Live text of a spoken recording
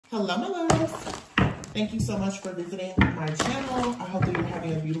Hello, my loves. Thank you so much for visiting my channel. I hope that you're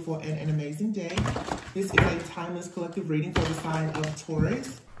having a beautiful and an amazing day. This is a timeless collective reading for the sign of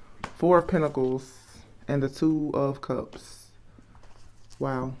Taurus. Four of Pentacles and the Two of Cups.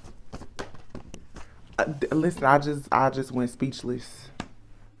 Wow. Listen, I just went speechless.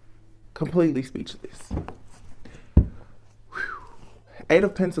 Completely speechless. Whew. Eight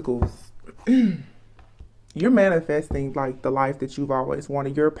of Pentacles. You're manifesting like the life that you've always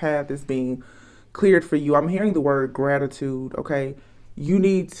wanted. Your path is being cleared for you. I'm hearing the word gratitude, okay? You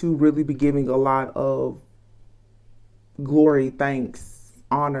need to really be giving a lot of glory, thanks,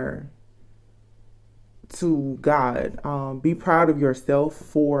 honor to God. Be proud of yourself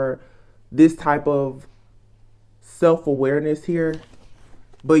for this type of self-awareness here.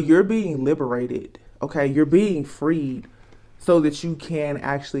 But you're being liberated, okay? You're being freed so that you can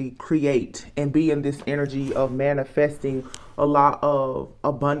actually create and be in this energy of manifesting a lot of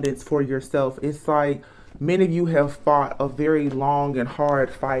abundance for yourself. It's like many of you have fought a very long and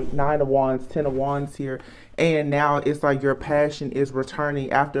hard fight. 9 of Wands, 10 of Wands here. And now it's like your passion is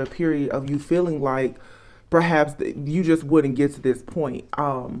returning after a period of you feeling like perhaps you just wouldn't get to this point.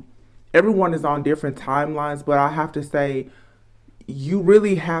 Everyone is on different timelines, but I have to say, you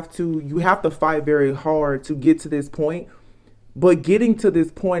really have to fight very hard to get to this point. But getting to this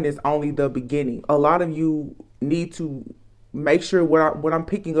point is only the beginning. A lot of you need to make sure what I'm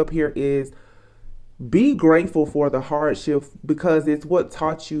picking up here is be grateful for the hardship, because it's what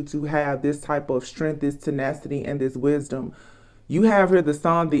taught you to have this type of strength, this tenacity, and this wisdom. You have here the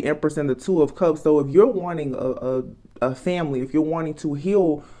Sun, the Empress, and the Two of Cups. So if you're wanting a family, if you're wanting to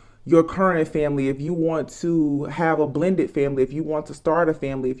heal your current family, if you want to have a blended family, if you want to start a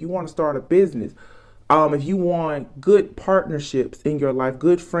family, if you want to start a business, if you want good partnerships in your life,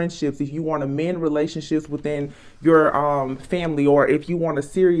 good friendships, if you want to mend relationships within your family, or if you want a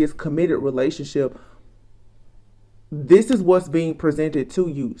serious committed relationship, this is what's being presented to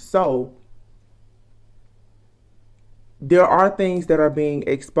you. So there are things that are being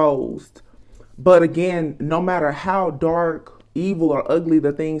exposed. But again, no matter how dark, evil, or ugly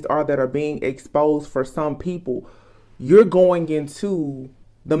the things are that are being exposed for some people, you're going into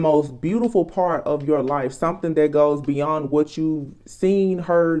the most beautiful part of your life, something that goes beyond what you've seen,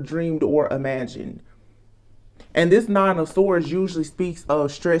 heard, dreamed, or imagined. And this 9 of Swords usually speaks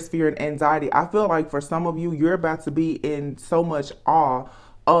of stress, fear, and anxiety. I feel like for some of you, you're about to be in so much awe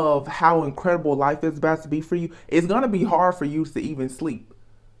of how incredible life is about to be for you. It's going to be hard for you to even sleep,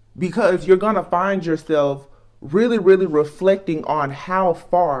 because you're going to find yourself really, really reflecting on how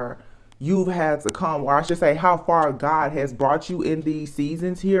far you've had to come, or I should say how far God has brought you in these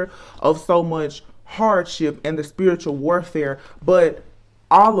seasons here of so much hardship and the spiritual warfare. But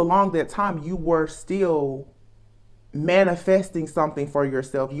all along that time, you were still manifesting something for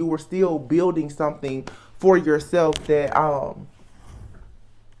yourself. You were still building something for yourself that,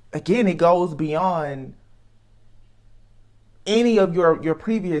 again, it goes beyond any of your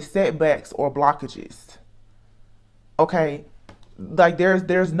previous setbacks or blockages. Okay? Like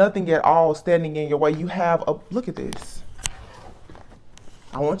there's nothing at all standing in your way. You have a, look at this.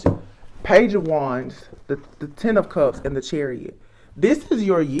 I want you, Page of Wands, the 10 of Cups, and the Chariot. This is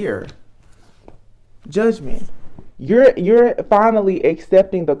your year. Judgment. You're finally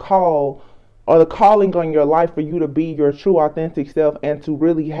accepting the call, or the calling on your life, for you to be your true authentic self and to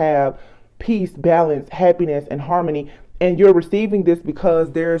really have peace, balance, happiness, and harmony. And you're receiving this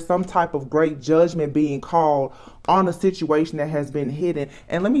because there's some type of great judgment being called on a situation that has been hidden.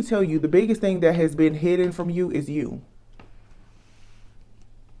 And let me tell you, the biggest thing that has been hidden from you is you.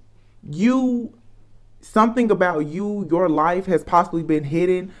 Something about you, your life has possibly been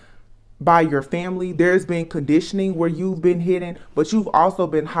hidden by your family. There's been conditioning where you've been hidden, but you've also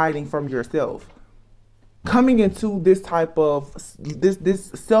been hiding from yourself. Coming into this type of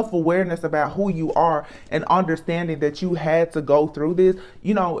this self-awareness about who you are, and understanding that you had to go through this.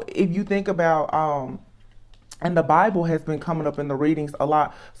 You know, if you think about and the Bible has been coming up in the readings a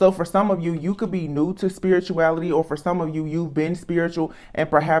lot. So for some of you, you could be new to spirituality, or for some of you, you've been spiritual and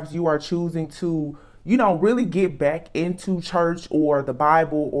perhaps you are choosing to, you know, really get back into church or the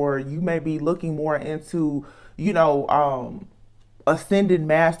Bible, or you may be looking more into, you know, ascended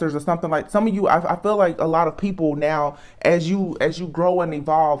masters or something. Like some of you, I feel like a lot of people now, as you grow and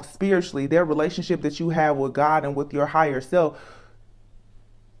evolve spiritually, their relationship that you have with God and with your higher self,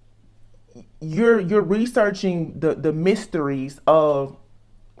 you're researching the mysteries of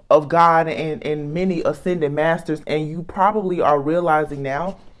God and many ascended masters, and you probably are realizing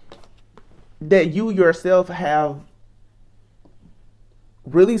now that you yourself have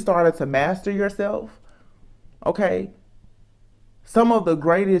really started to master yourself. Okay, some of the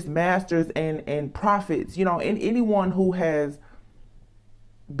greatest masters and prophets, you know, and anyone who has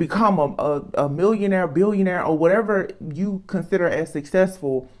become a millionaire, billionaire, or whatever you consider as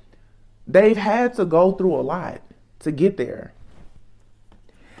successful, they've had to go through a lot to get there.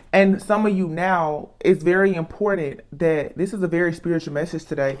 And some of you now, it's very important that this is a very spiritual message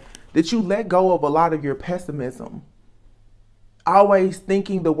today, that you let go of a lot of your pessimism, always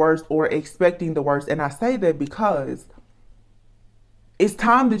thinking the worst or expecting the worst. And I say that because it's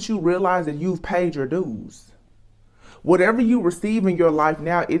time that you realize that you've paid your dues. Whatever you receive in your life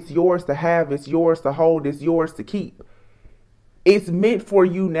now, it's yours to have, it's yours to hold, it's yours to keep. It's meant for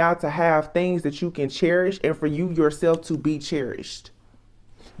you now to have things that you can cherish and for you yourself to be cherished.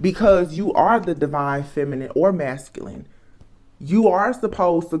 Because you are the divine feminine or masculine. You are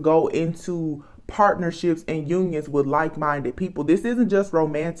supposed to go into partnerships and unions with like-minded people. This isn't just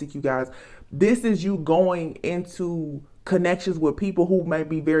romantic, you guys. This is you going into connections with people who may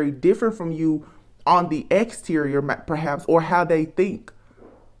be very different from you on the exterior, perhaps, or how they think.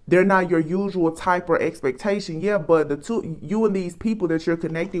 They're not your usual type or expectation. Yeah, but you and these people that you're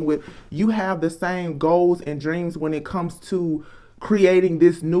connecting with, you have the same goals and dreams when it comes to creating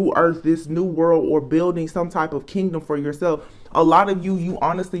this new earth, this new world, or building some type of kingdom for yourself. A lot of you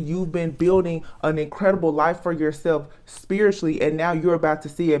honestly, you've been building an incredible life for yourself spiritually, and now you're about to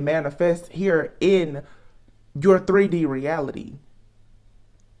see it manifest here in your 3D reality.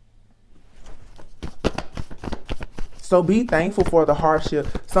 So be thankful for the hardship.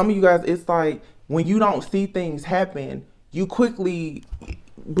 Some of you guys, it's like when you don't see things happen, you quickly,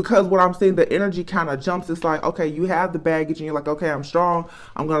 because what I'm saying, the energy kind of jumps. It's like, okay, you have the baggage and you're like, okay, I'm strong,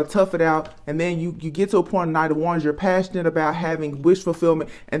 I'm going to tough it out. And then you get to a point in night of ones, you're passionate about having wish fulfillment.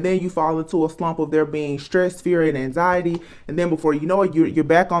 And then you fall into a slump of there being stress, fear, and anxiety. And then before you know it, you're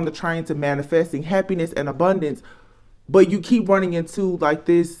back on the train to manifesting happiness and abundance. But you keep running into like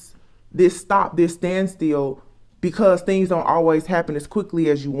this standstill, because things don't always happen as quickly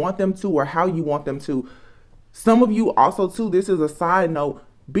as you want them to or how you want them to. Some of you also too, this is a side note,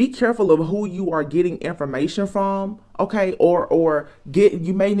 be careful of who you are getting information from, okay? Or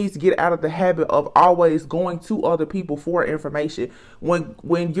you may need to get out of the habit of always going to other people for information.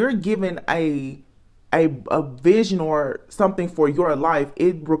 When you're given a vision or something for your life,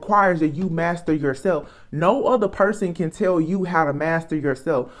 it requires that you master yourself. No other person can tell you how to master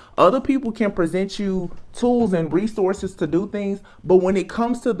yourself. Other people can present you tools and resources to do things, but when it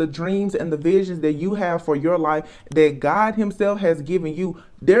comes to the dreams and the visions that you have for your life that God himself has given you,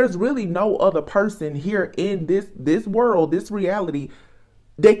 there's really no other person here in this world, this reality,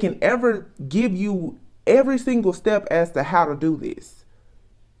 that can ever give you every single step as to how to do this.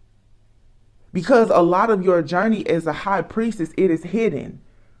 Because a lot of your journey as a high priestess, it is hidden.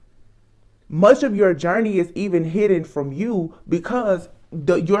 Much of your journey is even hidden from you because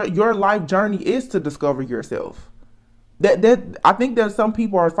your life journey is to discover yourself. That I think that some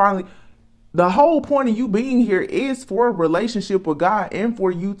people are finally, the whole point of you being here is for a relationship with God and for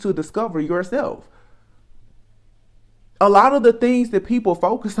you to discover yourself. A lot of the things that people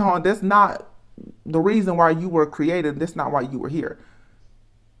focus on, that's not the reason why you were created. That's not why you were here.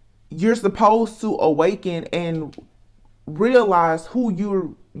 You're supposed to awaken and realize who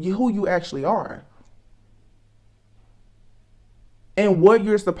you actually are and what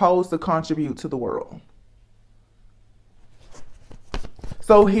you're supposed to contribute to the world.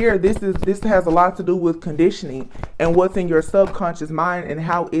 So here, this has a lot to do with conditioning and what's in your subconscious mind and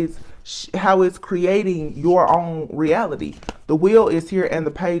how it's creating your own reality. The wheel is here and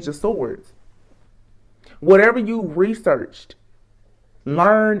the page of swords. Whatever you researched,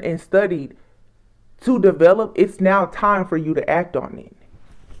 learned, and studied to develop, it's now time for you to act on it.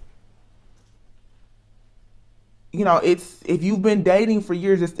 You know, if you've been dating for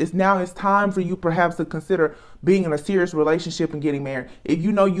years, it's time for you perhaps to consider being in a serious relationship and getting married. If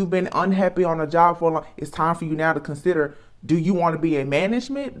you know you've been unhappy on a job for a long, it's time for you now to consider, do you want to be in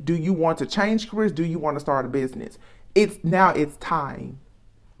management? Do you want to change careers? Do you want to start a business? It's time.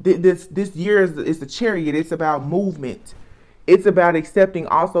 This year is the chariot. It's about movement. It's about accepting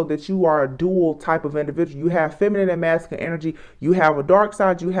also that you are a dual type of individual. You have feminine and masculine energy. You have a dark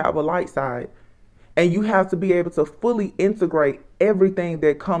side. You have a light side. And you have to be able to fully integrate everything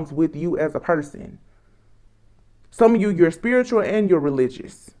that comes with you as a person. Some of you, you're spiritual and you're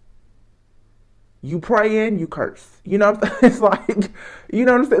religious. You pray and you curse. You know what I'm saying? It's like, you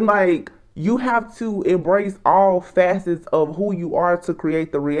know what I'm saying? Like, you have to embrace all facets of who you are to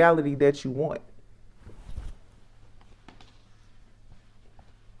create the reality that you want.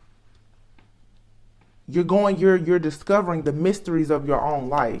 You're discovering the mysteries of your own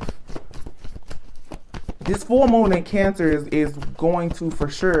life. This full moon in Cancer is going to, for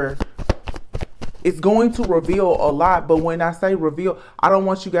sure, it's going to reveal a lot. But when I say reveal, I don't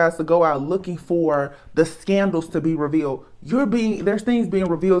want you guys to go out looking for the scandals to be revealed. There's things being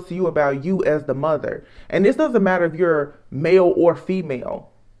revealed to you about you as the mother. And this doesn't matter if you're male or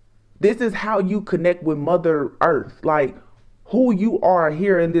female. This is how you connect with Mother Earth, like who you are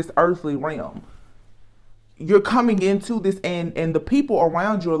here in this earthly realm. You're coming into this, and the people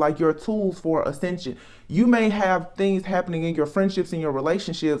around you are like your tools for ascension. You may have things happening in your friendships and your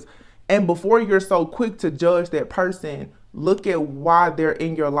relationships, and before you're so quick to judge that person, look at why they're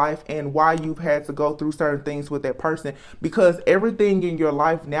in your life and why you've had to go through certain things with that person. Because everything in your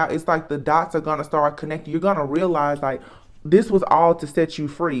life now, it's like the dots are going to start connecting. You're going to realize like this was all to set you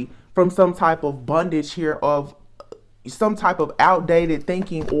free from some type of bondage here of some type of outdated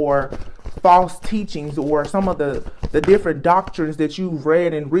thinking or false teachings or some of the different doctrines that you've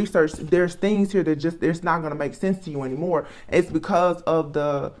read and researched. There's things here that just, it's not going to make sense to you anymore. It's because of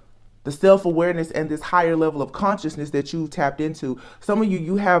the self-awareness and this higher level of consciousness that you've tapped into. Some of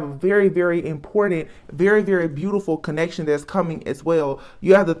you have a very, very important, very, very beautiful connection that's coming as well.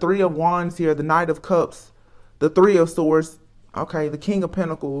 You have the Three of Wands here, the Knight of Cups, the Three of Swords, okay, the King of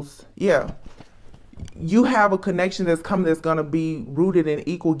Pentacles. Yeah. You have a connection that's coming that's going to be rooted in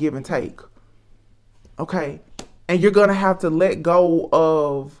equal give and take. Okay. And you're going to have to let go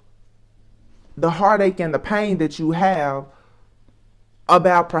of the heartache and the pain that you have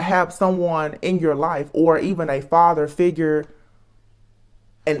about perhaps someone in your life, or even a father figure,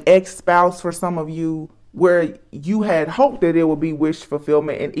 an ex-spouse for some of you, where you had hoped that it would be wish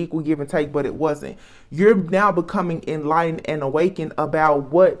fulfillment and equal give and take, but it wasn't. You're now becoming enlightened and awakened about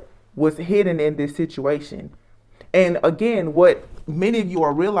what was hidden in this situation. And again, what many of you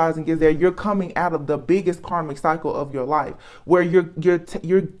are realizing is that you're coming out of the biggest karmic cycle of your life, where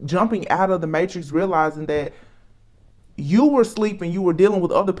you're jumping out of the matrix, realizing that you were sleeping, you were dealing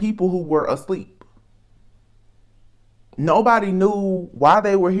with other people who were asleep. Nobody knew why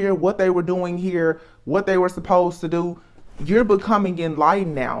they were here, what they were doing here, what they were supposed to do. You're becoming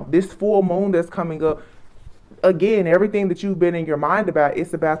enlightened now. This full moon that's coming up, again, everything that you've been in your mind about,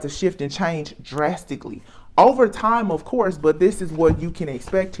 it's about to shift and change drastically. Over time, of course, but this is what you can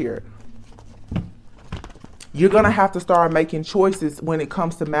expect here. You're going to have to start making choices when it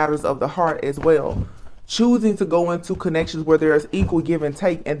comes to matters of the heart as well. Choosing to go into connections where there's equal give and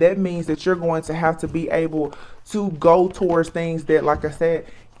take. And that means that you're going to have to be able to go towards things that, like I said,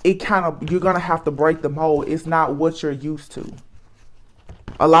 you're going to have to break the mold. It's not what you're used to.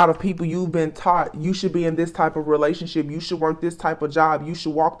 A lot of people, you've been taught you should be in this type of relationship. You should work this type of job. You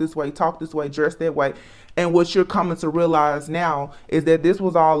should walk this way, talk this way, dress that way. And what you're coming to realize now is that this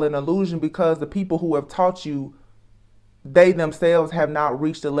was all an illusion, because the people who have taught you, they themselves have not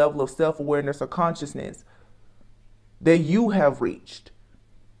reached a level of self-awareness or consciousness that you have reached.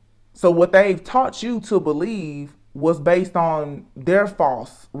 So what they've taught you to believe was based on their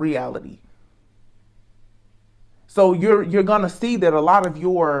false reality. So you're going to see that a lot of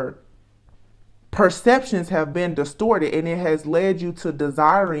your perceptions have been distorted, and it has led you to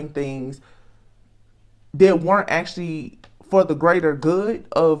desiring things that weren't actually for the greater good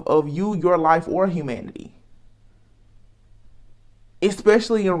of you, your life, or humanity.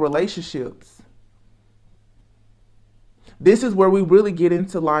 Especially in relationships. This is where we really get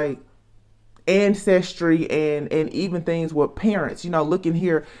into like ancestry and even things with parents. You know, looking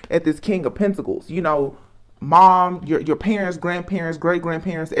here at this King of Pentacles, you know, mom, your parents, grandparents,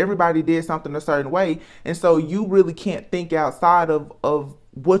 great-grandparents, everybody did something a certain way. And so you really can't think outside of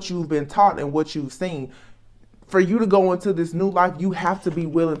what you've been taught and what you've seen. For you to go into this new life, you have to be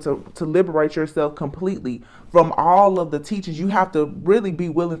willing to liberate yourself completely from all of the teachings. You have to really be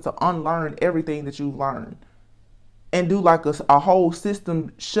willing to unlearn everything that you've learned and do like a whole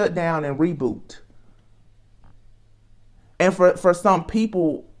system shutdown and reboot. And for some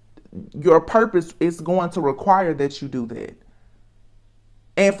people, your purpose is going to require that you do that.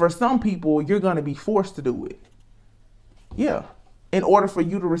 And for some people, you're going to be forced to do it. Yeah. In order for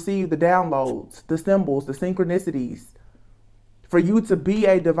you to receive the downloads, the symbols, the synchronicities. For you to be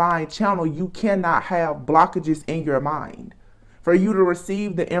a divine channel, you cannot have blockages in your mind. For you to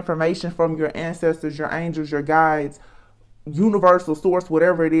receive the information from your ancestors, your angels, your guides, universal source,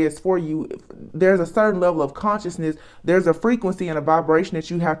 whatever it is for you, there's a certain level of consciousness. There's a frequency and a vibration that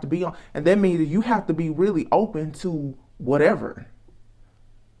you have to be on. And that means that you have to be really open to whatever.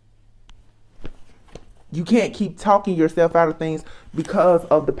 You can't keep talking yourself out of things because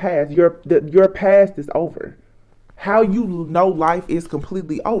of the past. Your past is over. How you know life is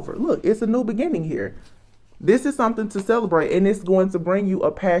completely over. Look, it's a new beginning here. This is something to celebrate, and it's going to bring you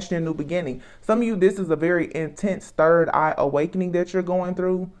a passionate new beginning. Some of you, this is a very intense third eye awakening that you're going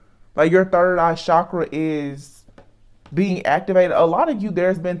through. Like your third eye chakra is being activated. A lot of you,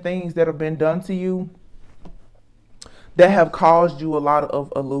 there's been things that have been done to you that have caused you a lot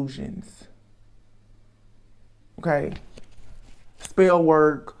of illusions. Okay. Spell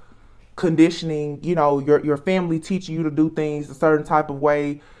work, conditioning, you know, your family teaching you to do things a certain type of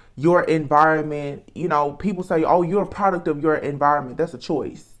way, your environment, you know, people say, oh, you're a product of your environment. That's a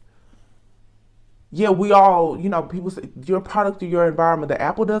choice. Yeah, we all, you know, people say you're a product of your environment. The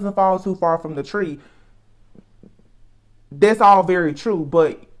apple doesn't fall too far from the tree. That's all very true.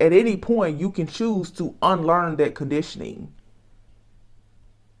 But at any point, you can choose to unlearn that conditioning.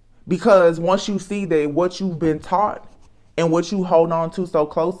 Because once you see that what you've been taught and what you hold on to so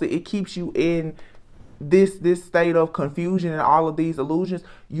closely, it keeps you in this state of confusion and all of these illusions.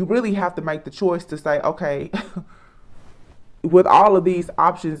 You really have to make the choice to say, okay, with all of these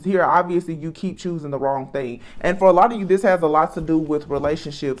options here, obviously you keep choosing the wrong thing. And for a lot of you, this has a lot to do with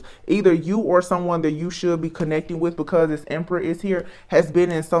relationships. Either you or someone that you should be connecting with, because this Emperor is here, has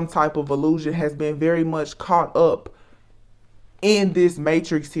been in some type of illusion, has been very much caught up in this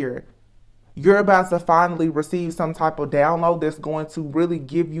matrix here. You're about to finally receive some type of download that's going to really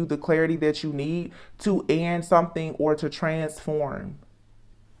give you the clarity that you need to end something or to transform.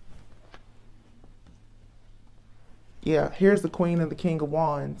 Yeah, here's the Queen and the King of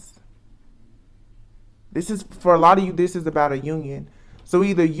Wands. This is, for a lot of you, this is about a union. So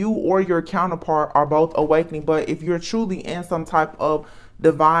either you or your counterpart are both awakening, but if you're truly in some type of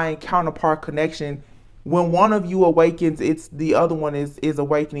divine counterpart connection, when one of you awakens, it's the other one is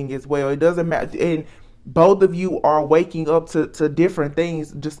awakening as well. It doesn't matter. And both of you are waking up to different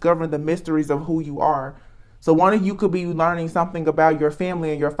things, discovering the mysteries of who you are. So one of you could be learning something about your family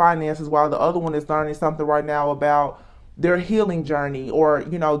and your finances, while the other one is learning something right now about their healing journey or,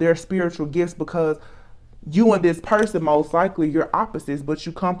 you know, their spiritual gifts, because you and this person, most likely you're opposites, but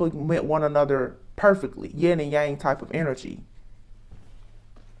you complement one another perfectly. Yin and yang type of energy.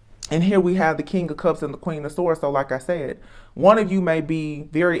 And here we have the King of Cups and the Queen of Swords. So like I said, one of you may be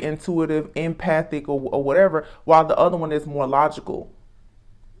very intuitive, empathic, or whatever, while the other one is more logical.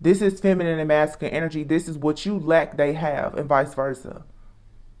 This is feminine and masculine energy. This is what you lack, they have, and vice versa.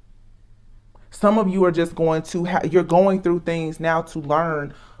 Some of you are just going to you're going through things now to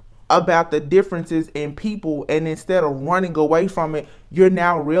learn about the differences in people. And instead of running away from it, you're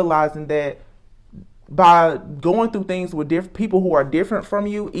now realizing that by going through things with different people who are different from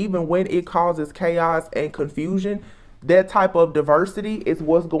you, even when it causes chaos and confusion, that type of diversity is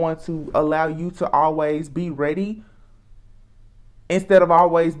what's going to allow you to always be ready instead of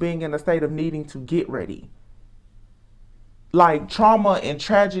always being in a state of needing to get ready. Like trauma and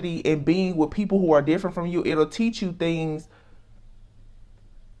tragedy and being with people who are different from you, it'll teach you things.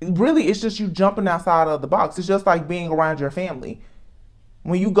 Really, it's just you jumping outside of the box. It's just like being around your family.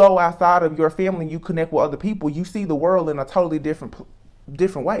 When you go outside of your family and you connect with other people, you see the world in a totally different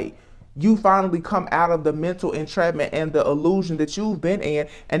way. You finally come out of the mental entrapment and the illusion that you've been in,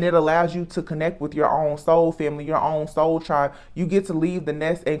 and it allows you to connect with your own soul family, your own soul tribe. You get to leave the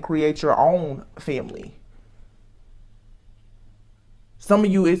nest and create your own family. Some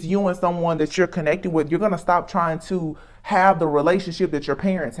of you, it's you and someone that you're connecting with. You're going to stop trying to have the relationship that your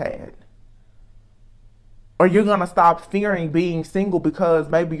parents had. Or you're going to stop fearing being single because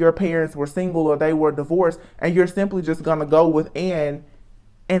maybe your parents were single or they were divorced, and you're simply just going to go within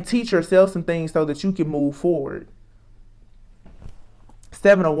and teach yourself some things so that you can move forward.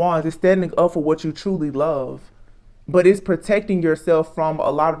 Seven of Wands is standing up for what you truly love, but it's protecting yourself from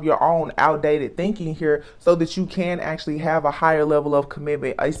a lot of your own outdated thinking here so that you can actually have a higher level of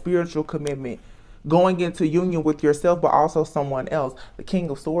commitment, a spiritual commitment, going into union with yourself, but also someone else. The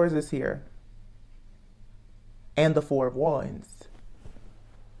King of Swords is here. And the Four of Wands.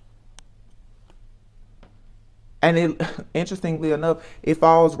 And it, interestingly enough, it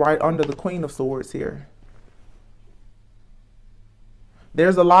falls right under the Queen of Swords here.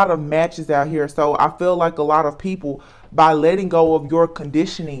 There's a lot of matches out here. So I feel like a lot of people, by letting go of your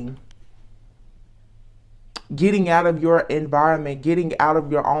conditioning, getting out of your environment, getting out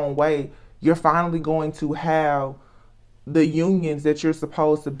of your own way, you're finally going to have the unions that you're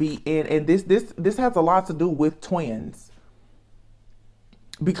supposed to be in. And this has a lot to do with twins,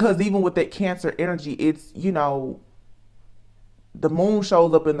 because even with that Cancer energy, it's, you know, the moon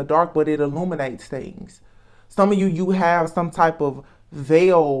shows up in the dark, but it illuminates things. Some of you have some type of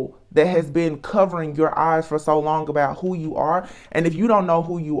veil that has been covering your eyes for so long about who you are. And if you don't know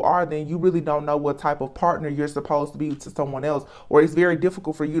who you are, then you really don't know what type of partner you're supposed to be to someone else. Or it's very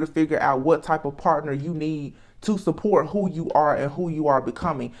difficult for you to figure out what type of partner you need to support who you are and who you are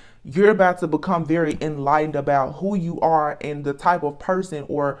becoming. You're about to become very enlightened about who you are and the type of person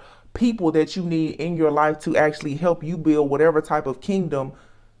or people that you need in your life to actually help you build whatever type of kingdom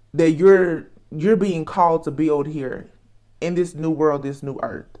that you're being called to build here in this new world, this new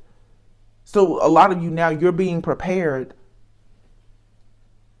earth. So a lot of you now, you're being prepared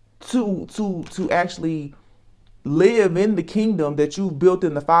to actually live in the kingdom that you've built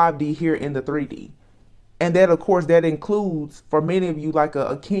in the 5D here in the 3D. And that, of course, that includes for many of you like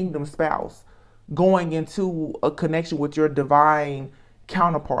a kingdom spouse, going into a connection with your divine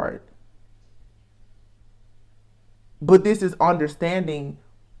counterpart. But this is understanding,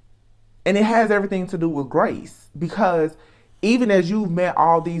 and it has everything to do with grace, because even as you've met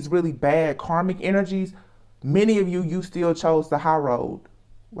all these really bad karmic energies, many of you still chose the high road.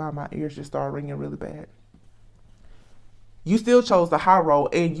 Wow, my ears just started ringing really bad. You still chose the high road,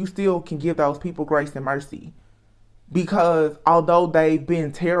 and you still can give those people grace and mercy, because although they've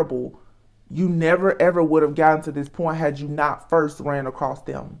been terrible, you never ever would have gotten to this point had you not first ran across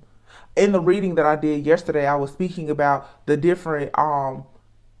them. In the reading that I did yesterday, I was speaking about the different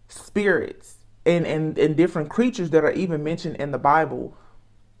spirits and different creatures that are even mentioned in the Bible.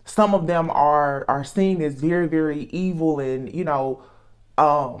 Some of them are seen as very, very evil, and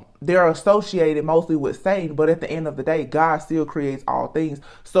they're associated mostly with Satan, but at the end of the day, God still creates all things.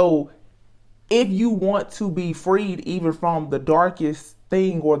 So if you want to be freed even from the darkest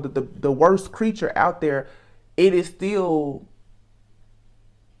thing or the worst creature out there, you still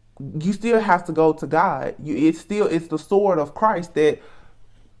have to go to God. It's the sword of Christ that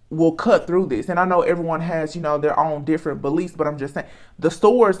will cut through this. And I know everyone has, their own different beliefs, but I'm just saying the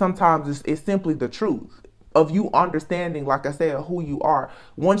sword sometimes is simply the truth of you understanding, like I said, who you are.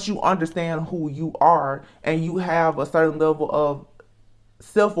 Once you understand who you are and you have a certain level of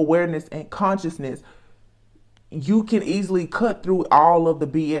self-awareness and consciousness, you can easily cut through all of the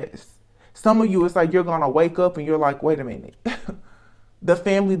BS. Some of you, it's like you're going to wake up and you're like, wait a minute. The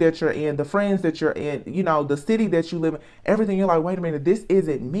family that you're in, the friends that you're in, the city that you live in, everything, you're like, wait a minute, this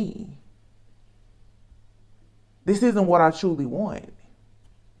isn't me. This isn't what I truly want.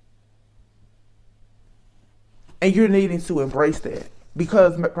 And you're needing to embrace that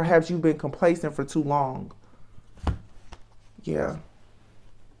because perhaps you've been complacent for too long. Yeah.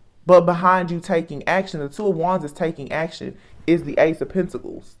 But behind you taking action, the Two of Wands is taking action, is the Ace of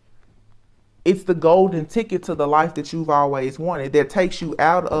Pentacles. It's the golden ticket to the life that you've always wanted that takes you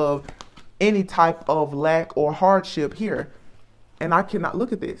out of any type of lack or hardship here. And I cannot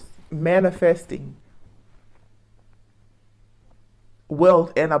look at this. Manifesting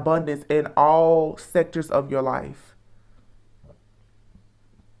wealth and abundance in all sectors of your life.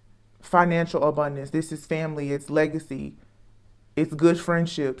 Financial abundance. This is family. It's legacy. It's good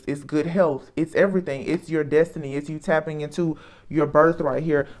friendships. It's good health. It's everything. It's your destiny. It's you tapping into your birthright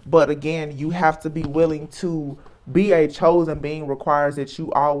here. But again, you have to be willing to be a chosen being. Requires that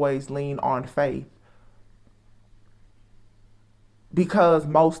you always lean on faith. Because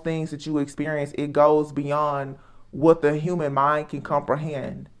most things that you experience, it goes beyond what the human mind can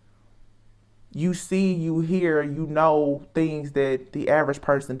comprehend. You see, you hear, you know things that the average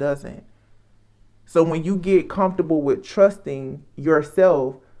person doesn't. So when you get comfortable with trusting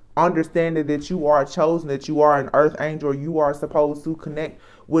yourself, understanding that you are chosen, that you are an earth angel, you are supposed to connect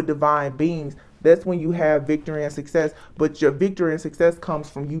with divine beings, that's when you have victory and success. But your victory and success comes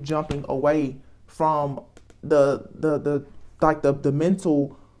from you jumping away from the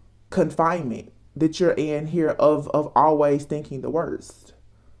mental confinement that you're in here of always thinking the worst,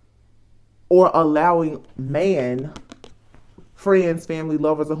 or allowing man, friends, family,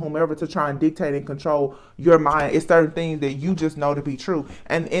 lovers, or whomever to try and dictate and control your mind. It's certain things that you just know to be true.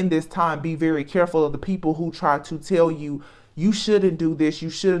 And in this time, be very careful of the people who try to tell you, you shouldn't do this, you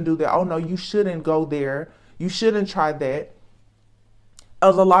shouldn't do that. Oh no, you shouldn't go there. You shouldn't try that.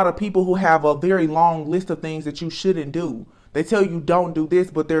 There's a lot of people who have a very long list of things that you shouldn't do. They tell you don't do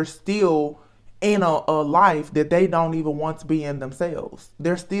this, but they're still in a life that they don't even want to be in themselves.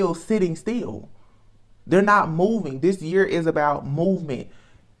 They're still sitting still. They're not moving. This year is about movement.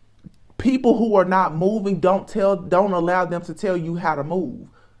 People who are not moving, don't allow them to tell you how to move.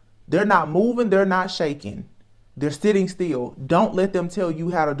 They're not moving. They're not shaking. They're sitting still. Don't let them tell you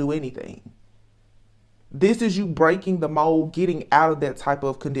how to do anything. This is you breaking the mold, getting out of that type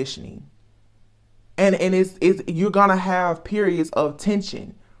of conditioning. And you're going to have periods of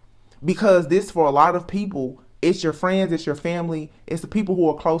tension, because this, for a lot of people, It's your friends, it's your family, it's the people who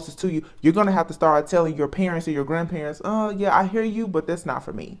are closest to you. You're going to have to start telling your parents or your grandparents, oh, yeah, I hear you, but that's not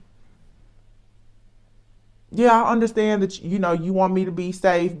for me. Yeah, I understand that, you know, you want me to be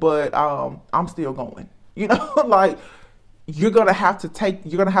safe, but I'm still going. You know, like, you're going to have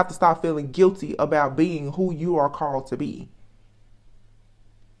to stop feeling guilty about being who you are called to be.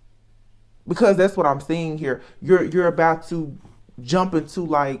 Because that's what I'm seeing here. You're about to jump into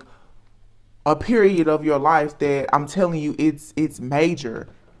like a period of your life that I'm telling you it's major,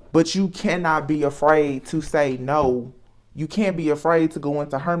 but you cannot be afraid to say no. You can't be afraid to go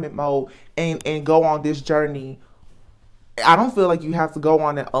into hermit mode and go on this journey. I don't feel like you have to go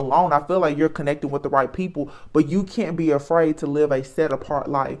on it alone. I feel like you're connecting with the right people, but you can't be afraid to live a set apart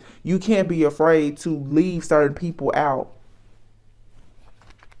life. You can't be afraid to leave certain people out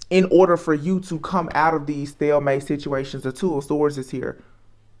in order for you to come out of these stalemate situations. The Two of Swords is here.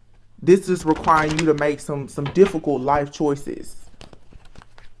 This is requiring you to make some difficult life choices.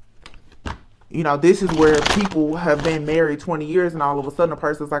 You know, this is where people have been married 20 years and all of a sudden a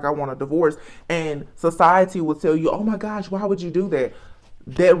person's like, I want a divorce. And society will tell you, oh my gosh, why would you do that?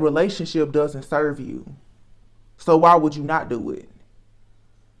 That relationship doesn't serve you. So why would you not do it?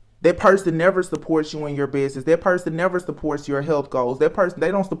 That person never supports you in your business. That person never supports your health goals. That person, they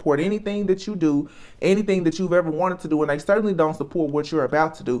don't support anything that you do, anything that you've ever wanted to do, and they certainly don't support what you're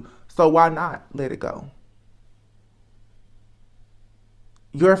about to do. So why not let it go?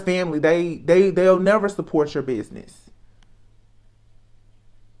 Your family, they'll never support your business.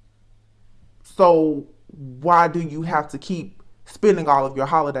 So why do you have to keep spending all of your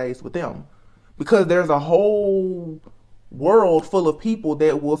holidays with them? Because there's a whole world full of people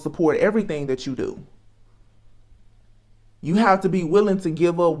that will support everything that you do. You have to be willing to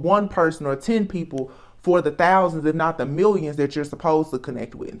give up one person or 10 people for the thousands, if not the millions, that you're supposed to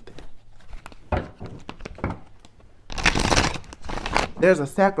connect with. There's a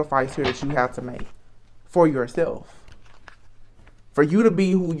sacrifice here that you have to make for yourself. For you to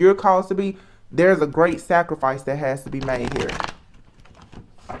be who you're called to be, there's a great sacrifice that has to be made here.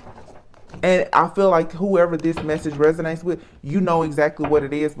 And I feel like whoever this message resonates with, you know exactly what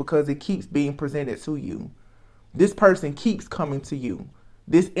it is because it keeps being presented to you. This person keeps coming to you.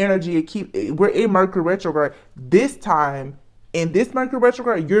 This energy, we're in Mercury retrograde. This time, in this Mercury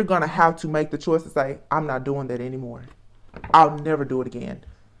retrograde, you're going to have to make the choice to say, I'm not doing that anymore. I'll never do it again.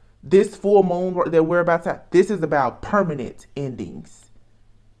 This full moon that we're about to have, this is about permanent endings.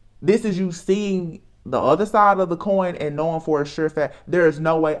 This is you seeing the other side of the coin and knowing for a sure fact, there is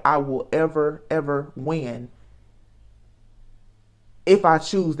no way I will ever win if I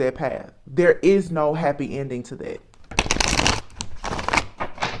choose that path. There is no happy ending to that.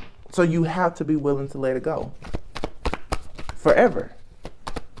 So you have to be willing to let it go forever.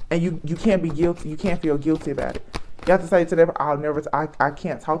 And you can't be guilty. You can't feel guilty about it. You have to say to them, I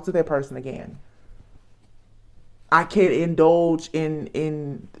can't talk to that person again. I can't indulge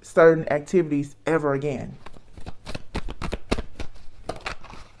in certain activities ever again.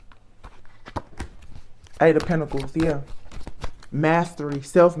 Eight of Pentacles, yeah. Mastery,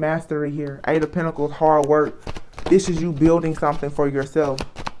 self-mastery here. Eight of Pentacles, hard work. This is you building something for yourself.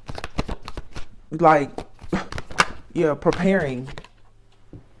 Like, yeah, preparing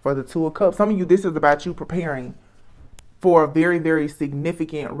for the Two of Cups. Some of you, this is about you preparing for a very, very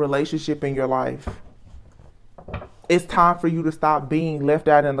significant relationship in your life. It's time for you to stop being left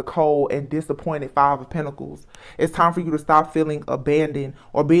out in the cold and disappointed. Five of Pentacles. It's time for you to stop feeling abandoned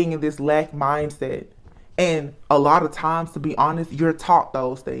or being in this lack mindset. And a lot of times, to be honest, you're taught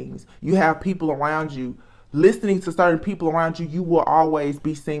those things. You have people around you. Listening to certain people around you, you will always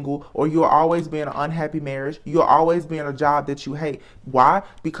be single, or you'll always be in an unhappy marriage. You'll always be in a job that you hate. Why?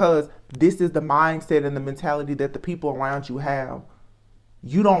 Because this is the mindset and the mentality that the people around you have.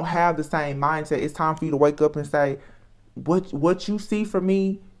 You don't have the same mindset. It's time for you to wake up and say, what you see for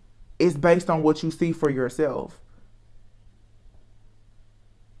me is based on what you see for yourself.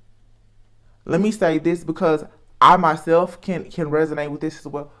 Let me say this because I myself can resonate with this as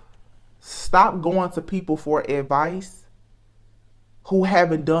well. Stop going to people for advice who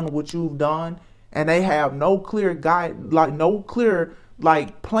haven't done what you've done, and they have no clear guide, no clear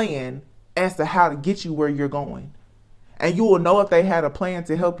plan as to how to get you where you're going. And you will know if they had a plan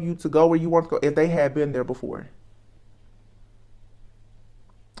to help you to go where you want to go if they had been there before.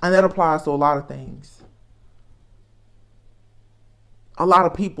 And that applies to a lot of things. A lot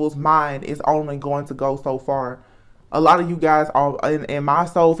of people's mind is only going to go so far. A lot of you guys are, in my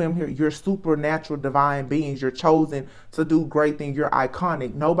soul family here, you're supernatural divine beings. You're chosen to do great things. You're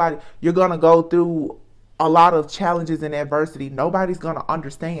iconic. You're going to go through a lot of challenges and adversity. Nobody's going to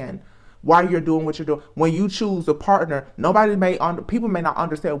understand. why you're doing what you're doing. When you choose a partner, people may not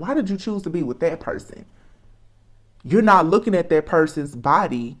understand, why did you choose to be with that person? You're not looking at that person's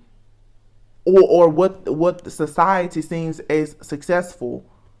body or what the society seems as successful.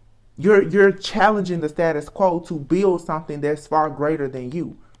 You're challenging the status quo to build something that's far greater than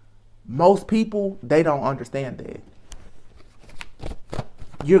you. Most people, they don't understand that.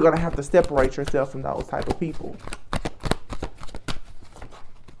 You're going to have to separate yourself from those type of people.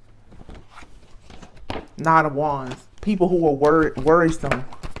 Nine of Wands. People who are worrisome,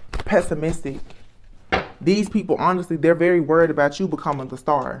 pessimistic. These people, honestly, they're very worried about you becoming the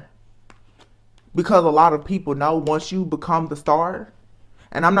star. Because a lot of people know once you become the star,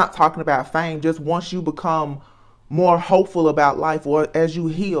 and I'm not talking about fame, just once you become more hopeful about life, or as you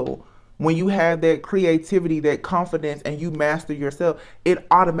heal, when you have that creativity, that confidence, and you master yourself, it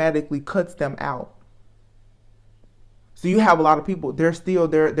automatically cuts them out. So you have a lot of people,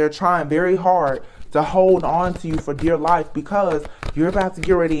 they're trying very hard to hold on to you for dear life, because you're about to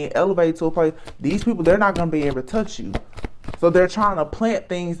get ready and elevate to a place. These people, they're not going to be able to touch you. So they're trying to plant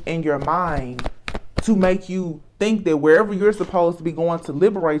things in your mind to make you think that wherever you're supposed to be going to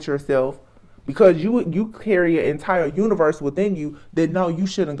liberate yourself, because you carry an entire universe within you, that no, you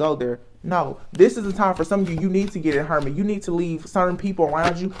shouldn't go there. No, this is the time for some of you. You need to get in hermit. You need to leave certain people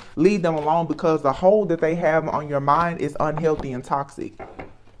around you, leave them alone, because the hold that they have on your mind is unhealthy and toxic.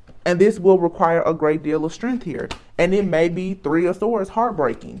 And this will require a great deal of strength here. And it may be Three of Swords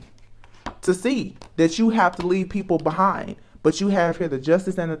heartbreaking to see that you have to leave people behind. But you have here the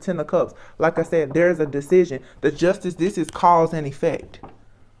Justice and the Ten of Cups. Like I said, there's a decision. The Justice, this is cause and effect.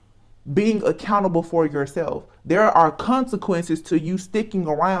 Being accountable for yourself. There are consequences to you sticking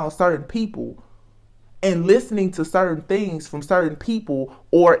around certain people and listening to certain things from certain people,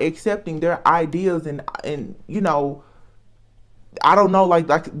 or accepting their ideas and you know, I don't know,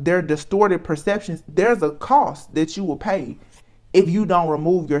 like their distorted perceptions. There's a cost that you will pay if you don't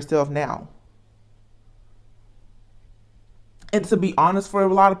remove yourself now. And to be honest, for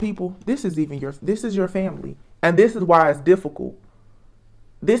a lot of people, this is your family. And this is why it's difficult.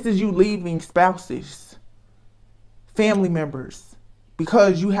 This is you leaving spouses, family members,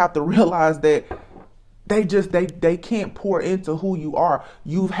 because you have to realize that they can't pour into who you are.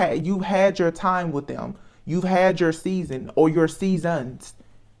 You've had your time with them. You've had your season or your seasons.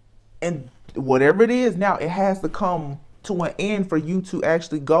 And whatever it is now, it has to come to an end for you to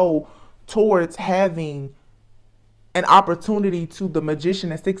actually go towards having an opportunity to the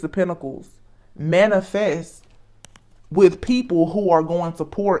Magician and Six of Pentacles manifest with people who are going to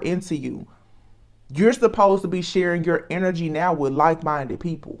pour into you. You're supposed to be sharing your energy now with like-minded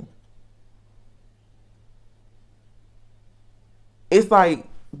people. It's like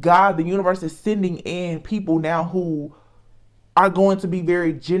God, the universe, is sending in people now who are going to be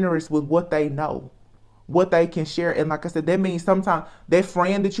very generous with what they know, what they can share. And like I said, that means sometimes that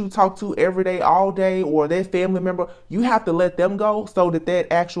friend that you talk to every day, all day, or that family member, you have to let them go so that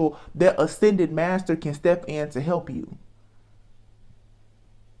that ascended master can step in to help you.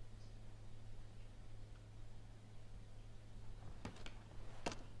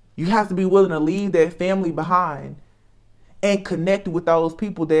 You have to be willing to leave that family behind and connect with those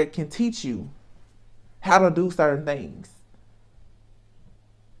people that can teach you how to do certain things,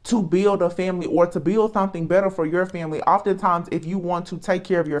 to build a family or to build something better for your family. Oftentimes, if you want to take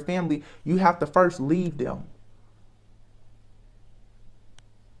care of your family, you have to first leave them.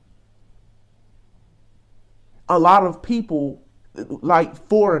 A lot of people, like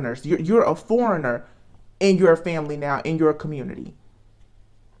foreigners, you're a foreigner in your family now, in your community.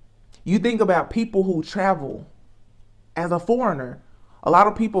 You think about people who travel as a foreigner. A lot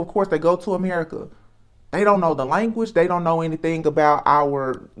of people, of course, they go to America. They don't know the language. They don't know anything about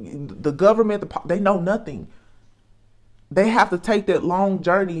the government. They know nothing. They have to take that long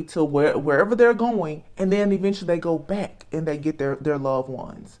journey to wherever they're going, and then eventually they go back and they get their loved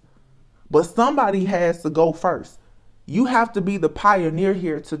ones. But somebody has to go first. You have to be the pioneer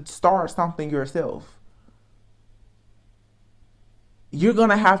here to start something yourself. You're going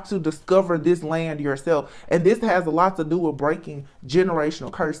to have to discover this land yourself. And this has a lot to do with breaking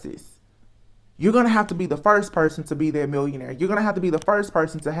generational curses. You're going to have to be the first person to be that millionaire. You're going to have to be the first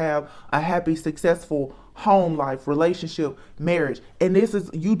person to have a happy, successful home life, relationship, marriage. And this is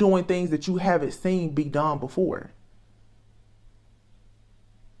you doing things that you haven't seen be done before.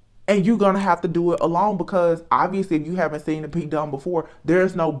 And you're going to have to do it alone, because obviously if you haven't seen it be done before,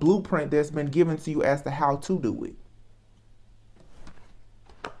 there's no blueprint that's been given to you as to how to do it.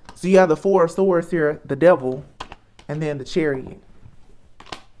 So you have the Four of Swords here, the Devil, and then the Chariot.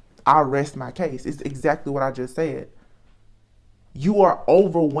 I'll rest my case. It's exactly what I just said. You are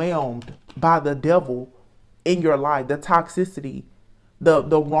overwhelmed by the devil in your life, the toxicity, the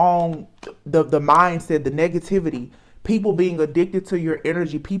wrong, the mindset, the negativity, people being addicted to your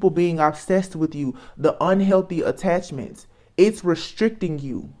energy, people being obsessed with you, the unhealthy attachments. It's restricting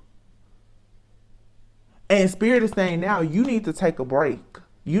you. And Spirit is saying now, you need to take a break.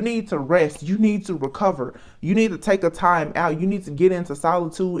 You need to rest. You need to recover. You need to take a time out. You need to get into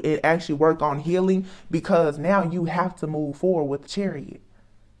solitude and actually work on healing, because now you have to move forward with the Chariot.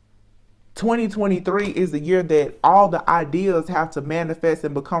 2023 is the year that all the ideas have to manifest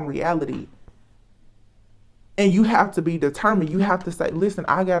and become reality. And you have to be determined. You have to say, listen,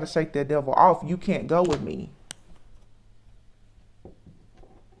 I got to shake that devil off. You can't go with me.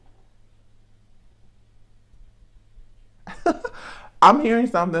 I'm hearing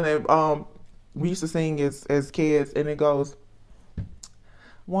something that we used to sing as kids, and it goes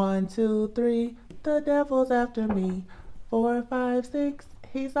 1, 2, 3, the devil's after me. 4, 5, 6,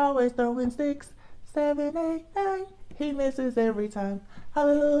 he's always throwing 6, 7, 8, 9, he misses every time.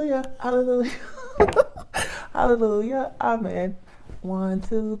 Hallelujah, hallelujah, hallelujah, amen. 1,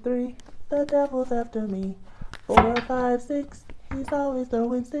 2, 3, the devil's after me. 4, 5, 6, he's always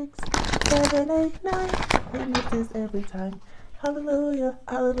throwing 6, 7, 8, 9, he misses every time. Hallelujah,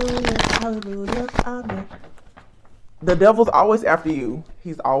 hallelujah, hallelujah, amen. The devil's always after you.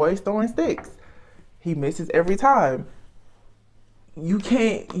 He's always throwing sticks. He misses every time. You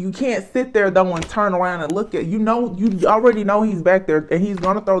can't sit there though and turn around and look at, you already know he's back there and he's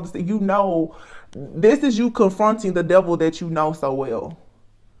gonna throw the stick. This is you confronting the devil that you know so well.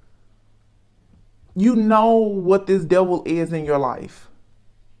 You know what this devil is in your life.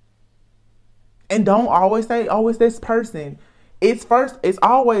 And don't always say, oh, it's this person. It's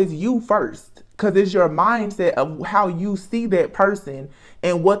always you first, because it's your mindset of how you see that person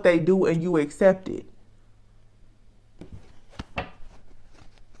and what they do, and you accept it.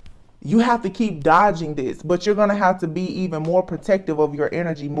 You have to keep dodging this, but you're going to have to be even more protective of your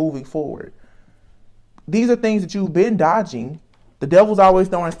energy moving forward. These are things that you've been dodging. The devil's always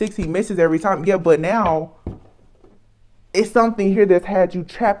throwing sticks. He misses every time. Yeah, but now it's something here that's had you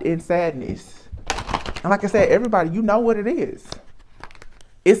trapped in sadness. And like I said, everybody, you know what it is.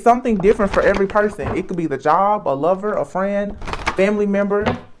 It's something different for every person. It could be the job, a lover, a friend, family member.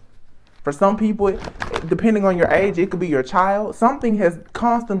 For some people, depending on your age, it could be your child. Something has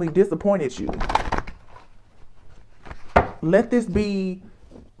constantly disappointed you. Let this be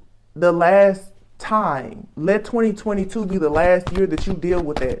the last time. Let 2022 be the last year that you deal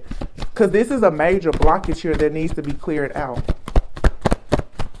with it. Because this is a major blockage here that needs to be cleared out.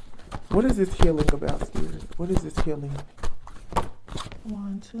 What is this healing about, Spirit? What is this healing?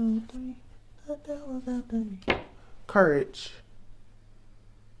 1, 2, 3. The devil's after me. Courage.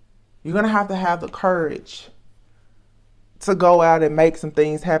 You're going to have the courage to go out and make some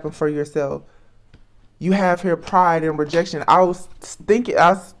things happen for yourself. You have here pride and rejection. I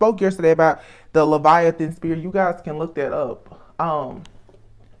spoke yesterday about the Leviathan spirit. You guys can look that up.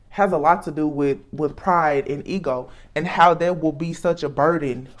 Has a lot to do with pride and ego, and how that will be such a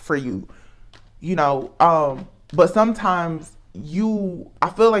burden for you. But sometimes I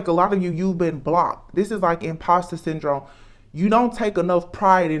feel like a lot of you've been blocked. This is like imposter syndrome. You don't take enough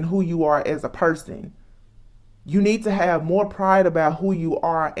pride in who you are as a person. You need to have more pride about who you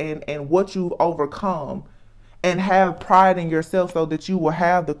are and what you've overcome, and have pride in yourself so that you will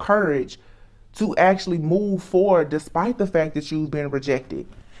have the courage to actually move forward despite the fact that you've been rejected.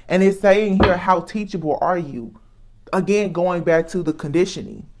 And it's saying here, how teachable are you? Again, going back to the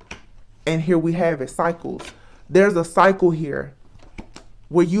conditioning. And here we have it, cycles. There's a cycle here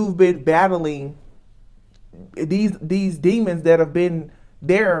where you've been battling these demons that have been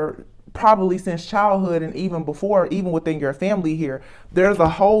there probably since childhood, and even before, even within your family here. There's a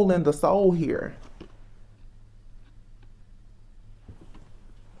hole in the soul here.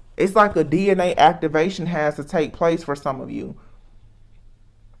 It's like a DNA activation has to take place for some of you.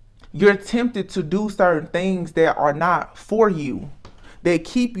 You're tempted to do certain things that are not for you, that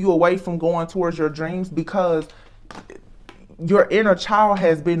keep you away from going towards your dreams, because your inner child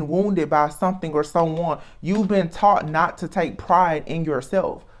has been wounded by something or someone. You've been taught not to take pride in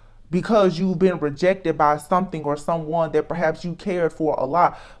yourself because you've been rejected by something or someone that perhaps you cared for a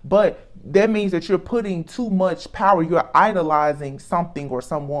lot. But that means that you're putting too much power. You're idolizing something or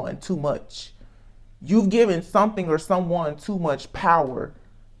someone too much. You've given something or someone too much power.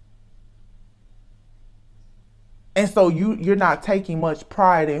 And so you're not taking much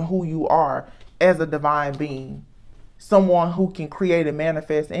pride in who you are as a divine being. Someone who can create and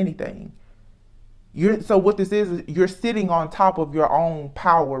manifest anything. So what this is, you're sitting on top of your own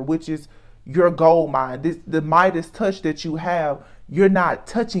power, which is your gold mine, the Midas touch that you have, you're not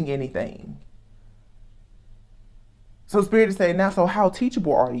touching anything. So Spirit is saying now, so how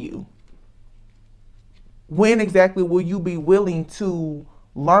teachable are you? When exactly will you be willing to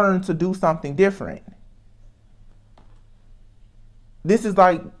learn to do something different? This is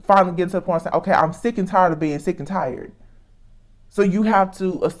like finally getting to the point of saying, okay, I'm sick and tired of being sick and tired. So you have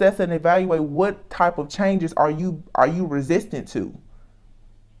to assess and evaluate what type of changes are you resistant to.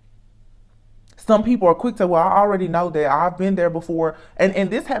 Some people are quick to, well, I already know that, I've been there before.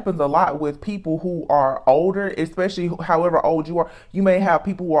 And this happens a lot with people who are older, especially however old you are. You may have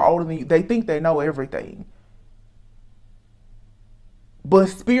people who are older than you. They think they know everything. But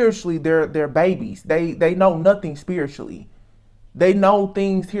spiritually, they're babies. They know nothing spiritually. They know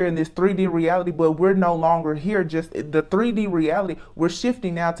things here in this 3D reality, but we're no longer here just the 3D reality. We're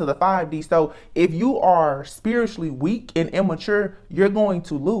shifting now to the 5D. So if you are spiritually weak and immature, you're going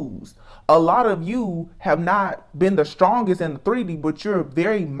to lose. A lot of you have not been the strongest in the 3D, but you're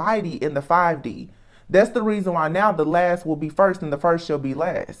very mighty in the 5D. That's the reason why now the last will be first and the first shall be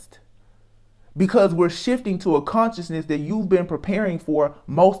last. Because we're shifting to a consciousness that you've been preparing for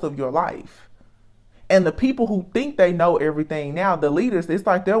most of your life. And the people who think they know everything now, the leaders, it's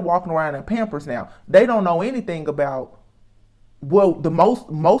like they're walking around in Pampers now. They don't know anything about what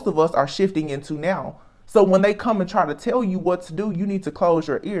most of us are shifting into now. So when they come and try to tell you what to do, you need to close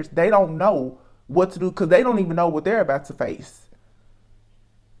your ears. They don't know what to do because they don't even know what they're about to face.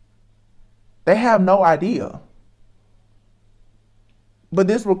 They have no idea. But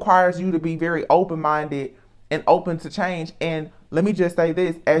this requires you to be very open-minded and open to change. And let me just say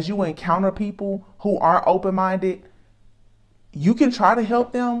this, as you encounter people who aren't open-minded, you can try to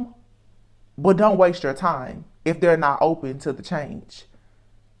help them, but don't waste your time if they're not open to the change.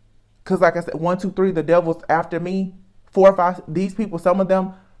 Because like I said, 1, 2, 3, the devil's after me. 4, 5, these people, some of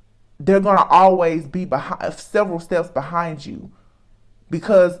them, they're going to always be behind, several steps behind you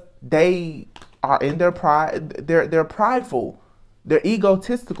because they are in their pride. They're prideful. They're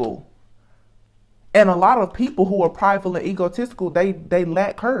egotistical. And a lot of people who are prideful and egotistical, they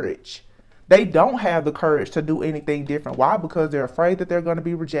lack courage. They don't have the courage to do anything different. Why? Because they're afraid that they're going to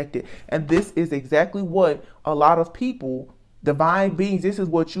be rejected. And this is exactly what a lot of people, divine beings, this is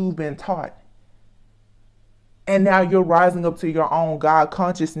what you've been taught. And now you're rising up to your own God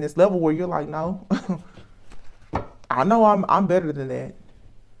consciousness level where you're like, no, I know I'm better than that.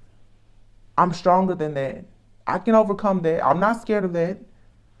 I'm stronger than that. I can overcome that. I'm not scared of that.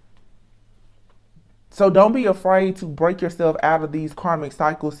 So don't be afraid to break yourself out of these karmic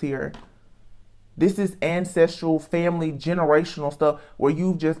cycles here. This is ancestral, family, generational stuff where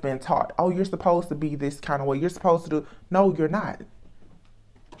you've just been taught, oh, you're supposed to be this kind of way. You're supposed to do. No, you're not.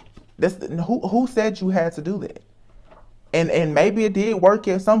 Who said you had to do that? And maybe it did work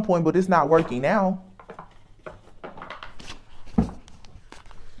at some point, but it's not working now.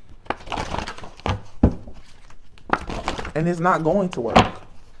 And it's not going to work.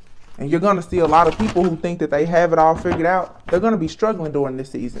 And you're going to see a lot of people who think that they have it all figured out. They're going to be struggling during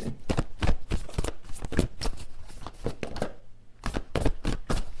this season.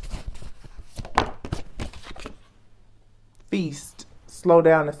 Feast, slow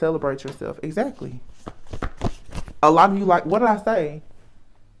down and celebrate yourself. Exactly. A lot of you, like, what did I say?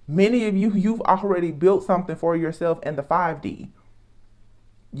 Many of you, you've already built something for yourself in the 5D.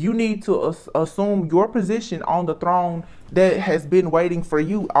 You need to assume your position on the throne that has been waiting for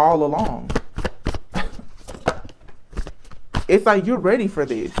you all along. It's like you're ready for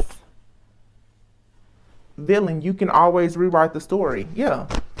this. Villain, you can always rewrite the story. Yeah.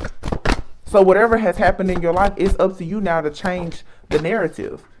 So whatever has happened in your life, it's up to you now to change the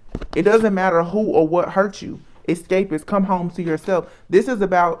narrative. It doesn't matter who or what hurt you. Escapists, come home to yourself. This is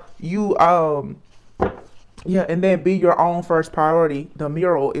about you, yeah, and then be your own first priority. The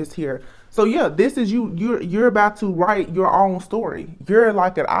mural is here. So yeah, this is you. You're about to write your own story. You're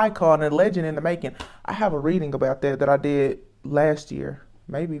like an icon, a legend in the making. I have a reading about that I did last year,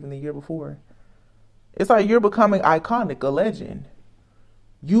 maybe even the year before. It's like you're becoming iconic, a legend.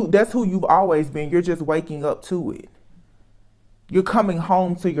 That's who you've always been. You're just waking up to it. You're coming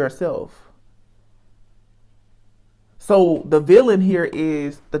home to yourself. So the villain here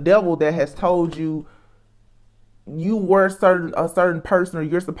is the devil that has told you you were a certain person, or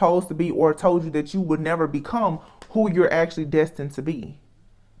you're supposed to be, or told you that you would never become who you're actually destined to be.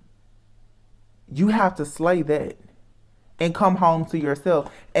 You have to slay that and come home to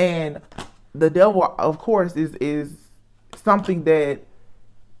yourself. And the devil, of course, is something that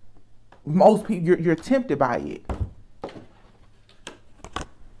most people, you're tempted by it.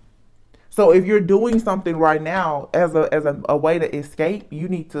 So if you're doing something right now as a way to escape, you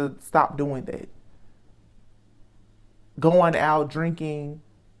need to stop doing that. Going out, drinking,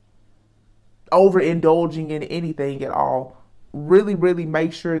 overindulging in anything at all. Really, really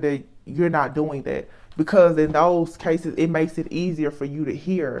make sure that you're not doing that. Because in those cases, it makes it easier for you to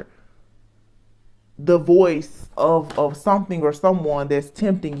hear the voice of something or someone that's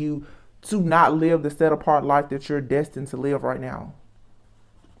tempting you to not live the set apart life that you're destined to live right now.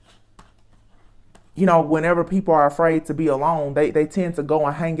 You know, whenever people are afraid to be alone, they tend to go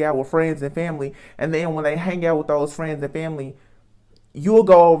and hang out with friends and family. And then when they hang out with those friends and family, you'll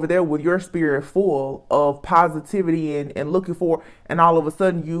go over there with your spirit full of positivity and looking for, and all of a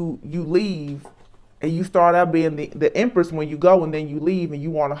sudden you leave and you start out being the empress when you go, and then you leave and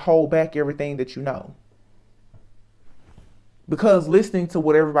you want to hold back everything that you know. Because listening to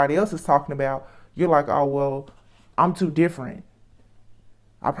what everybody else is talking about, you're like, oh, well, I'm too different.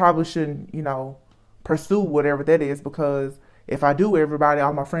 I probably shouldn't, you know, pursue whatever that is, because if I do, everybody,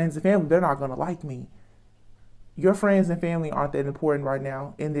 all my friends and family, they're not going to like me. Your friends and family aren't that important right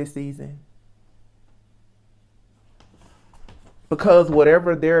now in this season. Because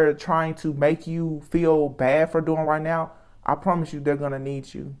whatever they're trying to make you feel bad for doing right now, I promise you they're going to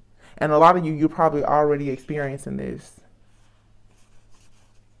need you. And a lot of you, you're probably already experiencing this.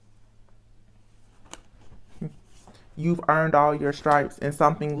 You've earned all your stripes, and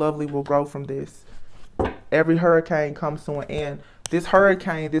something lovely will grow from this. Every hurricane comes to an end. This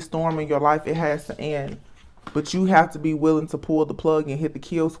hurricane, this storm in your life, it has to end. But you have to be willing to pull the plug and hit the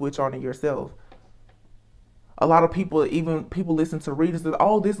kill switch on it yourself. A lot of people, even people listen to readers, that,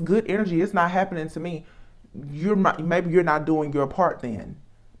 oh, this good energy, it's not happening to me. Maybe you're not doing your part then,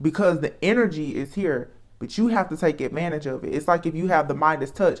 because the energy is here, but you have to take advantage of it. It's like if you have the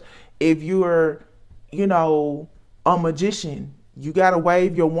Midas touch. If you're, you know, a magician, you got to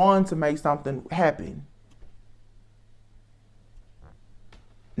wave your wand to make something happen.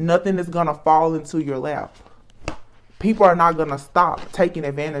 Nothing is going to fall into your lap. People are not going to stop taking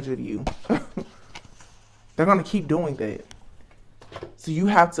advantage of you. They're going to keep doing that. So you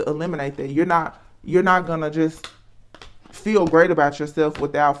have to eliminate that. You're not going to just feel great about yourself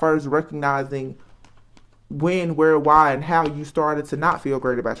without first recognizing when, where, why, and how you started to not feel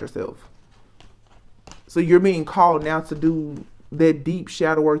great about yourself. So you're being called now to do that deep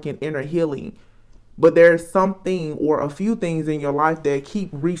shadow work and inner healing. But there's something or a few things in your life that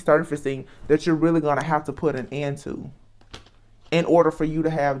keep resurfacing that you're really going to have to put an end to in order for you to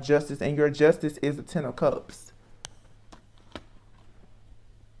have justice. And your justice is the 10 of Cups.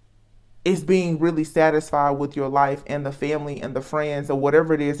 It's being really satisfied with your life and the family and the friends or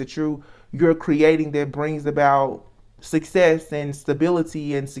whatever it is that you're creating that brings about success and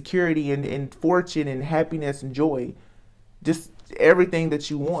stability and security and fortune and happiness and joy. Just everything that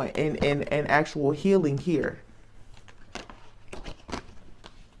you want and actual healing here.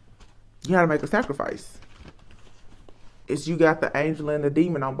 You got to make a sacrifice. It's you got the angel and the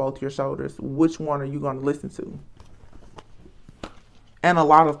demon on both your shoulders. Which one are you going to listen to? And a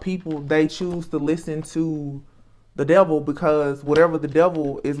lot of people, they choose to listen to the devil because whatever the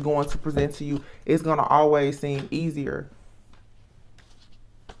devil is going to present to you is going to always seem easier.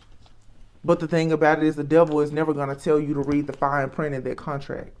 But the thing about it is the devil is never going to tell you to read the fine print in that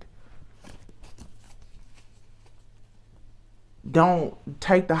contract. Don't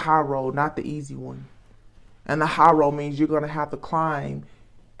take the high road, not the easy one. And the high road means you're going to have to climb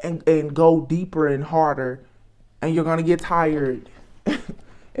and go deeper and harder. And you're going to get tired.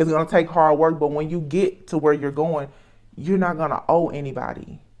 It's going to take hard work. But when you get to where you're going, you're not going to owe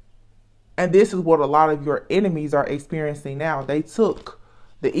anybody. And this is what a lot of your enemies are experiencing now. They took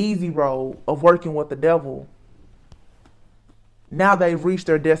the easy road of working with the devil. Now they've reached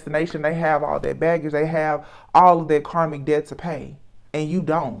their destination. They have all their baggage. They have all of their karmic debt to pay. And you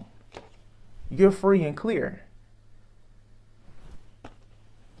don't. You're free and clear.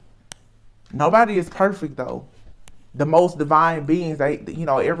 Nobody is perfect, though. The most divine beings,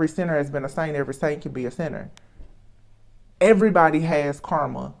 every sinner has been a saint. Every saint can be a sinner. Everybody has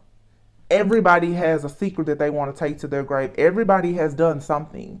karma. Everybody has a secret that they want to take to their grave. Everybody has done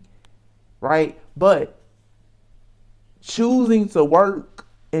something, right? But choosing to work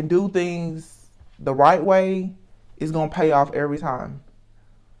and do things the right way is going to pay off every time.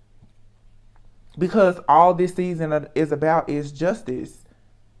 Because all this season is about is justice.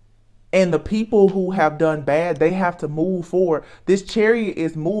 And the people who have done bad, they have to move forward. This chariot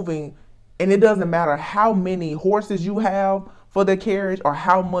is moving, and it doesn't matter how many horses you have for the carriage or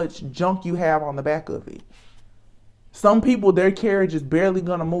how much junk you have on the back of it. Some people, their carriage is barely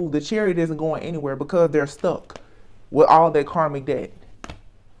going to move. The chariot isn't going anywhere because they're stuck with all their karmic debt.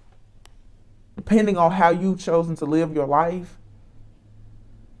 depending on how you've chosen to live your life,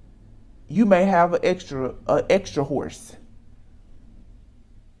 you may have an extra horse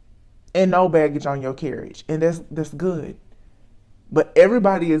and no baggage on your carriage, and that's good. But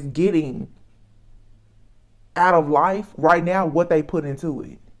everybody is getting out of life right now what they put into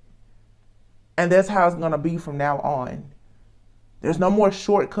it, and that's how it's gonna be from now on. There's no more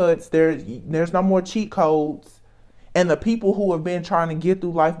shortcuts. There's no more cheat codes. And the people who have been trying to get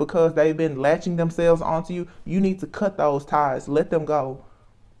through life because they've been latching themselves onto you, you need to cut those ties. Let them go.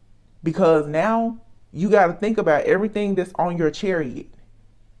 Because now you got to think about everything that's on your chariot.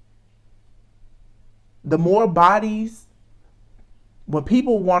 The more bodies, when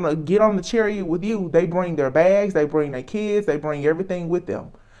people want to get on the chariot with you, they bring their bags, they bring their kids, they bring everything with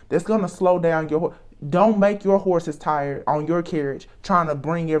them. That's going to slow down your horse. Don't make your horses tired on your carriage trying to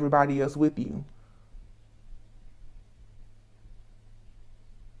bring everybody else with you.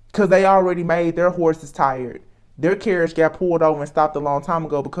 Because they already made their horses tired. Their carriage got pulled over and stopped a long time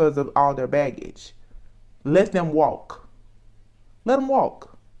ago because of all their baggage. Let them walk. Let them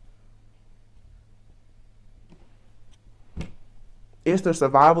walk. It's the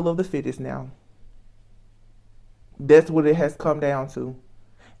survival of the fittest now. That's what it has come down to.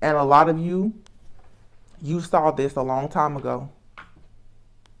 And a lot of you saw this a long time ago.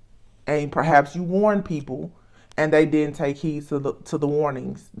 And perhaps you warned people and they didn't take heed to the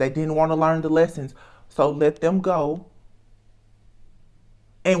warnings. They didn't want to learn the lessons. So let them go.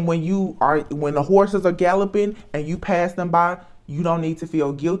 And when the horses are galloping and you pass them by, you don't need to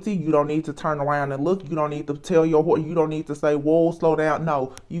feel guilty. You don't need to turn around and look. You don't need to tell your horse. You don't need to say, whoa, slow down.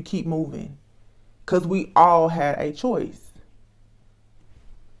 No, you keep moving. Because we all had a choice.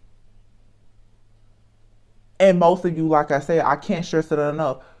 And most of you, like I said, I can't stress it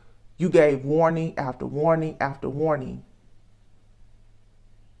enough. You gave warning after warning after warning.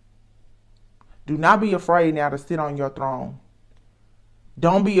 Do not be afraid now to sit on your throne.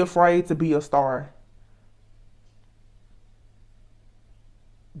 Don't be afraid to be a star.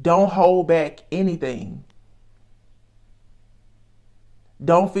 Don't hold back anything.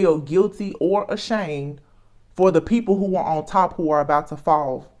 Don't feel guilty or ashamed for the people who are on top who are about to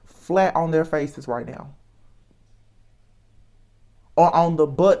fall flat on their faces right now. Or on the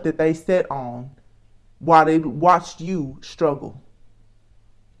butt that they sat on while they watched you struggle.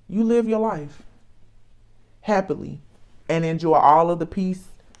 You live your life happily and enjoy all of the peace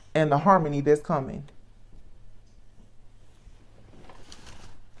and the harmony that's coming.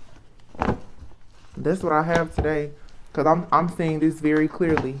 That's what I have today, because I'm seeing this very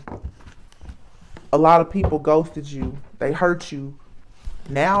clearly. A lot of people ghosted you. They hurt you.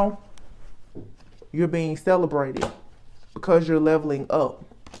 Now you're being celebrated because you're leveling up.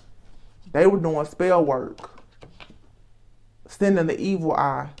 They were doing spell work, sending the evil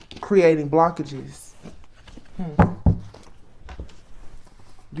eye, creating blockages.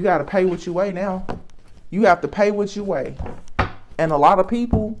 You got to pay what you weigh now. You have to pay what you weigh. And a lot of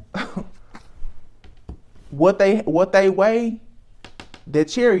people, what they weigh, their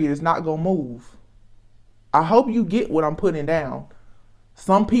chariot is not going to move. I hope you get what I'm putting down.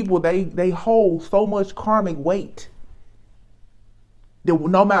 Some people, they hold so much karmic weight that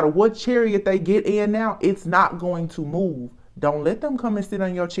no matter what chariot they get in now, it's not going to move. Don't let them come and sit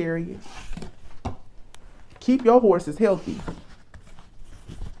on your chariot. Keep your horses healthy.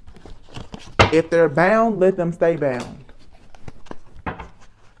 If they're bound, let them stay bound.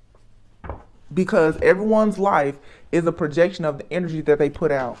 Because everyone's life is a projection of the energy that they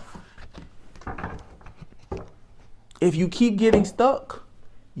put out. If you keep getting stuck,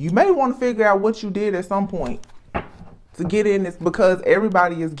 you may want to figure out what you did at some point to get in this, because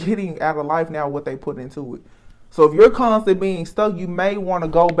everybody is getting out of life now what they put into it. So if you're constantly being stuck, you may want to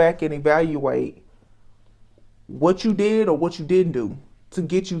go back and evaluate what you did or what you didn't do to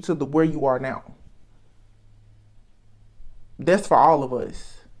get you to where you are now. That's for all of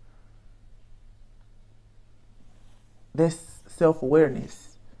us. That's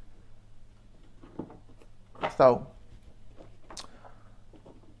self-awareness. So,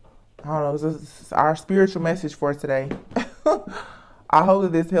 I don't know, this is our spiritual message for today. I hope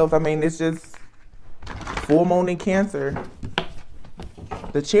that this helps. I mean, it's just full moon in Cancer.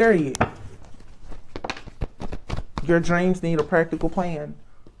 The Chariot. Your dreams need a practical plan.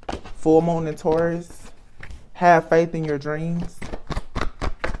 Full moon in Taurus. Have faith in your dreams.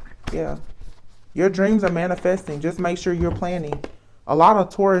 Yeah. Your dreams are manifesting. Just make sure you're planning. A lot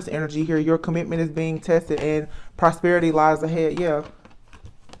of Taurus energy here. Your commitment is being tested and prosperity lies ahead. Yeah.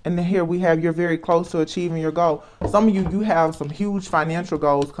 And then here we have you're very close to achieving your goal. Some of you have some huge financial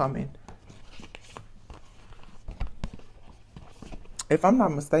goals coming. If I'm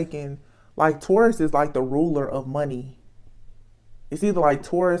not mistaken, Like Taurus is like the ruler of money. It's either like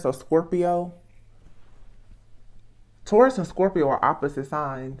Taurus or Scorpio. Taurus and Scorpio are opposite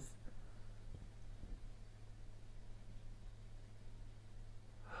signs.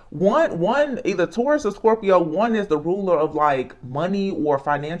 One either Taurus or Scorpio, one is the ruler of like money or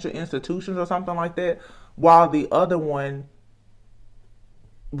financial institutions or something like that, while the other one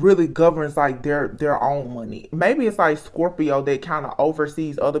really governs like their own money. Maybe it's like Scorpio that kind of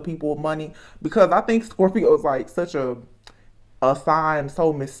oversees other people's money, because I think Scorpio is like such a sign,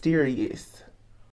 so mysterious.